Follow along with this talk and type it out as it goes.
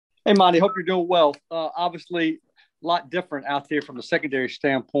Hey, Monty, hope you're doing well. Obviously, a lot different out there from the secondary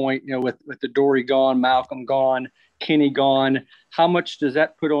standpoint, with the Dory gone, Malcolm gone, Kenny gone. How much does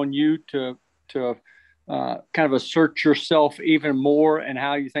that put on you to kind of assert yourself even more, and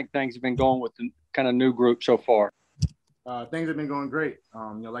how you think things have been going with the kind of new group so far? Things have been going great.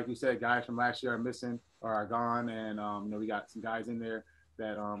 Like you said, guys from last year are missing or are gone, and we got some guys in there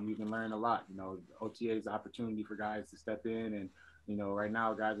that we've been learning a lot. OTA is the opportunity for guys to step in, and right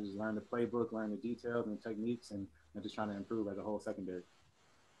now guys are just learning the playbook, learning the details and techniques, and just trying to improve as a whole secondary.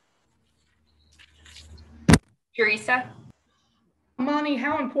 Teresa? Amani,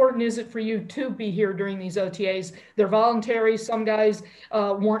 how important is it for you to be here during these OTAs? They're voluntary. Some guys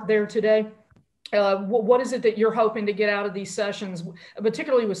weren't there today. What is it that you're hoping to get out of these sessions,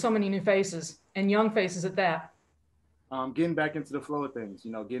 particularly with so many new faces and young faces at that? Getting back into the flow of things,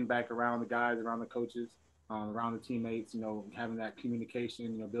 getting back around the guys, around the coaches, around the teammates, having that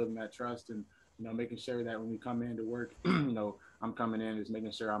communication, building that trust, and, making sure that when we come in to work, I'm coming in, just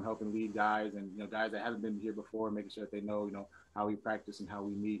making sure I'm helping lead guys and, guys that haven't been here before, making sure that they know, how we practice and how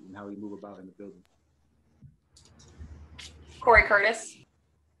we meet and how we move about in the building. Corey Curtis?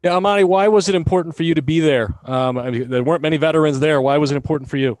 Yeah, Amani, why was it important for you to be there? There weren't many veterans there. Why was it important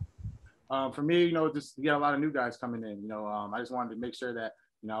for you? For me, just to get a lot of new guys coming in. I just wanted to make sure that,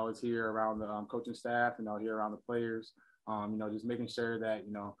 I was here around the coaching staff, here around the players, just making sure that,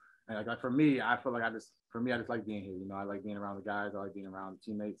 and like for me, I feel like I just like being here. I like being around the guys. I like being around the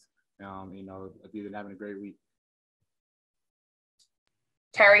teammates, being having a great week.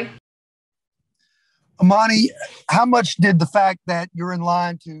 Terry? Amani, how much did the fact that you're in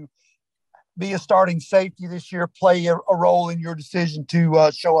line to be a starting safety this year play a role in your decision to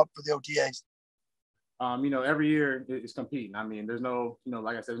show up for the OTAs? Every year it's competing. There's no,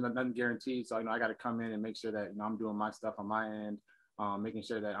 like I said, there's nothing guaranteed. So, I got to come in and make sure that, I'm doing my stuff on my end, making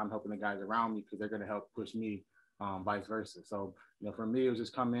sure that I'm helping the guys around me because they're going to help push me, vice versa. So, for me, it was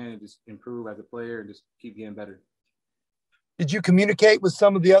just come in and just improve as a player and just keep getting better. Did you communicate with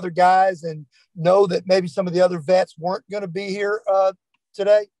some of the other guys and know that maybe some of the other vets weren't going to be here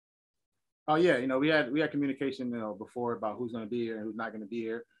today? Oh yeah, we had communication, before about who's going to be here and who's not going to be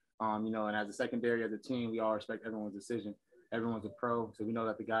here. And as a secondary, as a team, we all respect everyone's decision. Everyone's a pro, so we know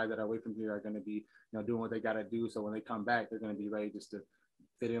that the guys that are away from here are going to be, doing what they got to do. So when they come back, they're going to be ready just to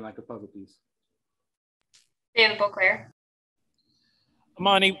fit in like a puzzle piece. David Beauclair?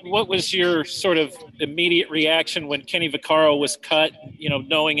 Amani, what was your sort of immediate reaction when Kenny Vaccaro was cut,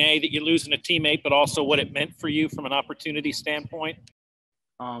 knowing that you're losing a teammate, but also what it meant for you from an opportunity standpoint?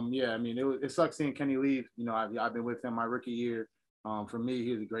 Yeah, it sucks seeing Kenny leave. I've been with him my rookie year. For me,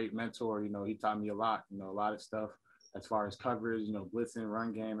 he was a great mentor. He taught me a lot of stuff as far as coverage, blitzing,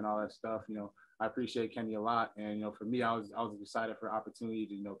 run game, and all that stuff. I appreciate Kenny a lot. And, for me, I was excited for the opportunity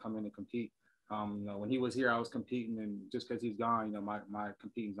to, come in and compete. When he was here, I was competing, and just because he's gone, my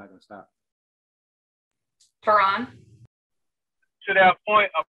competing's not going to stop. Teron? To that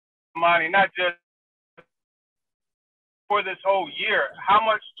point, Amani, not just for this whole year, how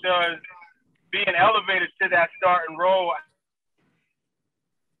much does being elevated to that starting role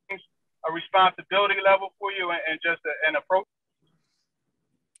a responsibility level for you and just an approach?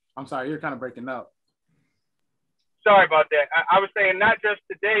 I'm sorry, you're kind of breaking up. Sorry about that. I was saying not just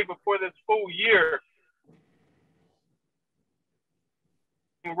today, but for this full year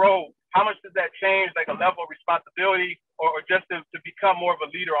role, how much does that change, like a level of responsibility or just to become more of a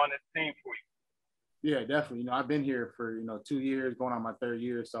leader on this team for you? Yeah, definitely. I've been here for, 2 years, going on my third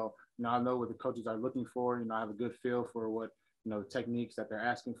year. So, I know what the coaches are looking for. I have a good feel for what, the techniques that they're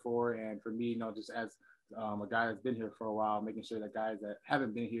asking for. And for me, just as a guy that's been here for a while, making sure that guys that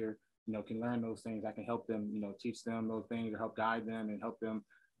haven't been here, can learn those things. I can help them, teach them those things or help guide them and help them,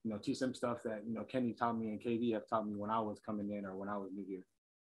 teach them stuff that, Kenny taught me and KD have taught me when I was coming in or when I was new here.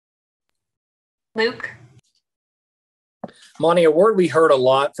 Luke? Monty, a word we heard a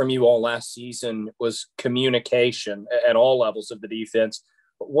lot from you all last season was communication at all levels of the defense.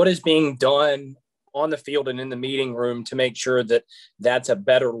 What is being done on the field and in the meeting room to make sure that that's at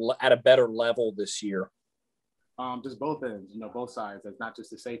a better level this year? Just both ends, both sides. It's not just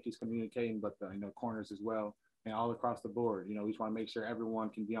the safeties communicating, but the corners as well, and all across the board. We just want to make sure everyone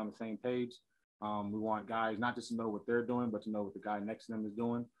can be on the same page. We want guys not just to know what they're doing, but to know what the guy next to them is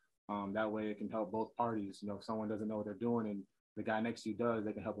doing. That way it can help both parties. If someone doesn't know what they're doing and the guy next to you does,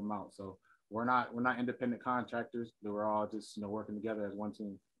 they can help them out. So we're not independent contractors. We're all just working together as one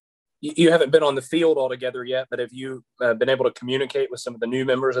team. You haven't been on the field altogether yet, but have you been able to communicate with some of the new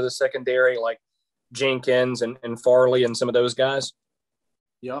members of the secondary, like Jenkins and Farley and some of those guys?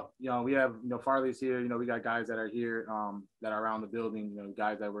 Yep. We have, Farley's here. We got guys that are here, that are around the building,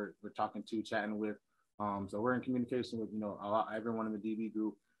 guys that we're talking to, chatting with. So we're in communication with, everyone in the DB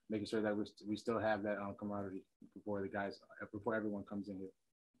group, making sure that we still have that camaraderie before everyone comes in here.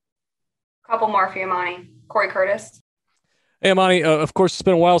 Couple more for you, Amani. Corey Curtis. Hey, Amani, of course, it's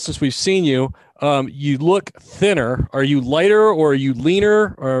been a while since we've seen you. You look thinner. Are you lighter or are you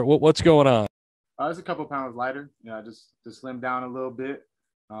leaner, or what's going on? It's a couple pounds lighter. Just to slim down a little bit.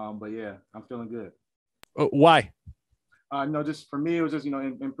 But yeah, I'm feeling good. Why? Just for me, it was just,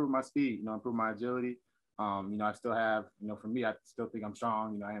 improve my speed, improve my agility. I still have, for me, I still think I'm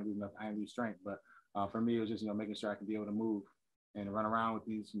strong. I am lose strength, but for me, it was just, making sure I can be able to move and run around with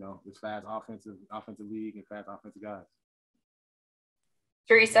these, this fast offensive league and fast offensive guys.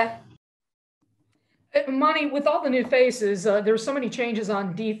 Teresa. Monty, with all the new faces, there's so many changes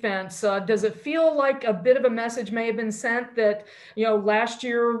on defense. Does it feel like a bit of a message may have been sent that, last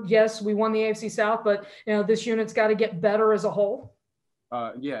year, yes, we won the AFC South, but, this unit's got to get better as a whole?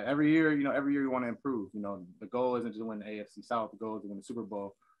 Yeah, every year we want to improve. The goal isn't just to win the AFC South. The goal is to win the Super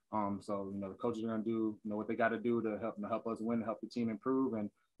Bowl. So, the coaches are going to do, what they got to do to help us win, help the team improve. And,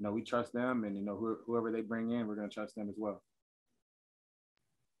 we trust them. And, whoever they bring in, we're going to trust them as well.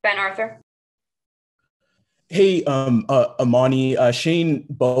 Ben Arthur. Hey, Amani, Shane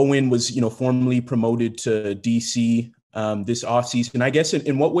Bowen was, formally promoted to DC this offseason. I guess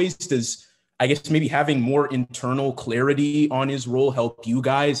in what ways does, maybe having more internal clarity on his role help you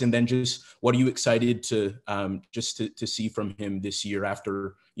guys? And then just what are you excited to to see from him this year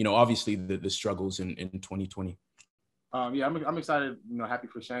after, obviously the struggles in 2020? Yeah, I'm excited, happy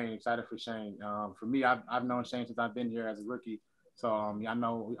for Shane, excited for Shane. For me, I've known Shane since I've been here as a rookie. So I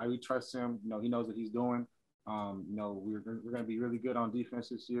know we trust him. He knows what he's doing. We're going to be really good on defense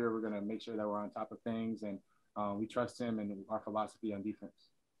this year. We're going to make sure that we're on top of things, and we trust him and our philosophy on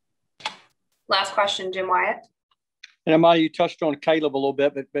defense. Last question, Jim Wyatt. And Amani, you touched on Caleb a little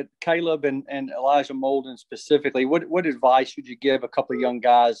bit, but Caleb and Elijah Molden specifically, what advice would you give a couple of young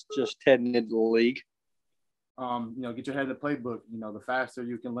guys just heading into the league? Get your head in the playbook. The faster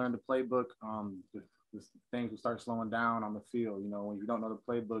you can learn the playbook, the things will start slowing down on the field. When you don't know the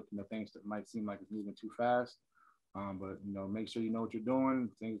playbook, things that might seem like it's moving too fast. But make sure you know what you're doing.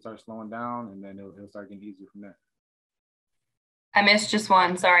 Things start slowing down, and then it'll start getting easier from there. I missed just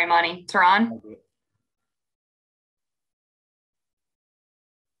one. Sorry, Monty. Teron. Okay.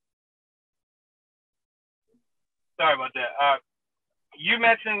 Sorry about that. You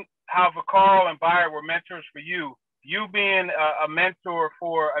mentioned how Vaccaro and Byer were mentors for you. You being a mentor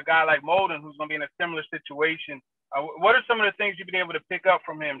for a guy like Molden, who's going to be in a similar situation, what are some of the things you've been able to pick up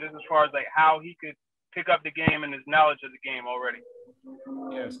from him, just as far as like how he could pick up the game and his knowledge of the game already?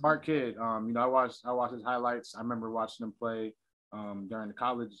 Yeah, smart kid. I watched his highlights. I remember watching him play during the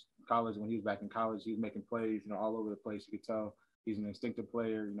college when he was back in college. He was making plays, all over the place. You could tell he's an instinctive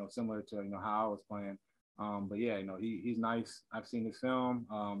player, similar to how I was playing. But yeah, he's nice. I've seen his film.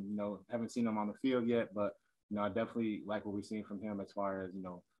 Haven't seen him on the field yet, but I definitely like what we've seen from him as far as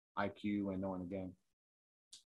IQ and knowing the game.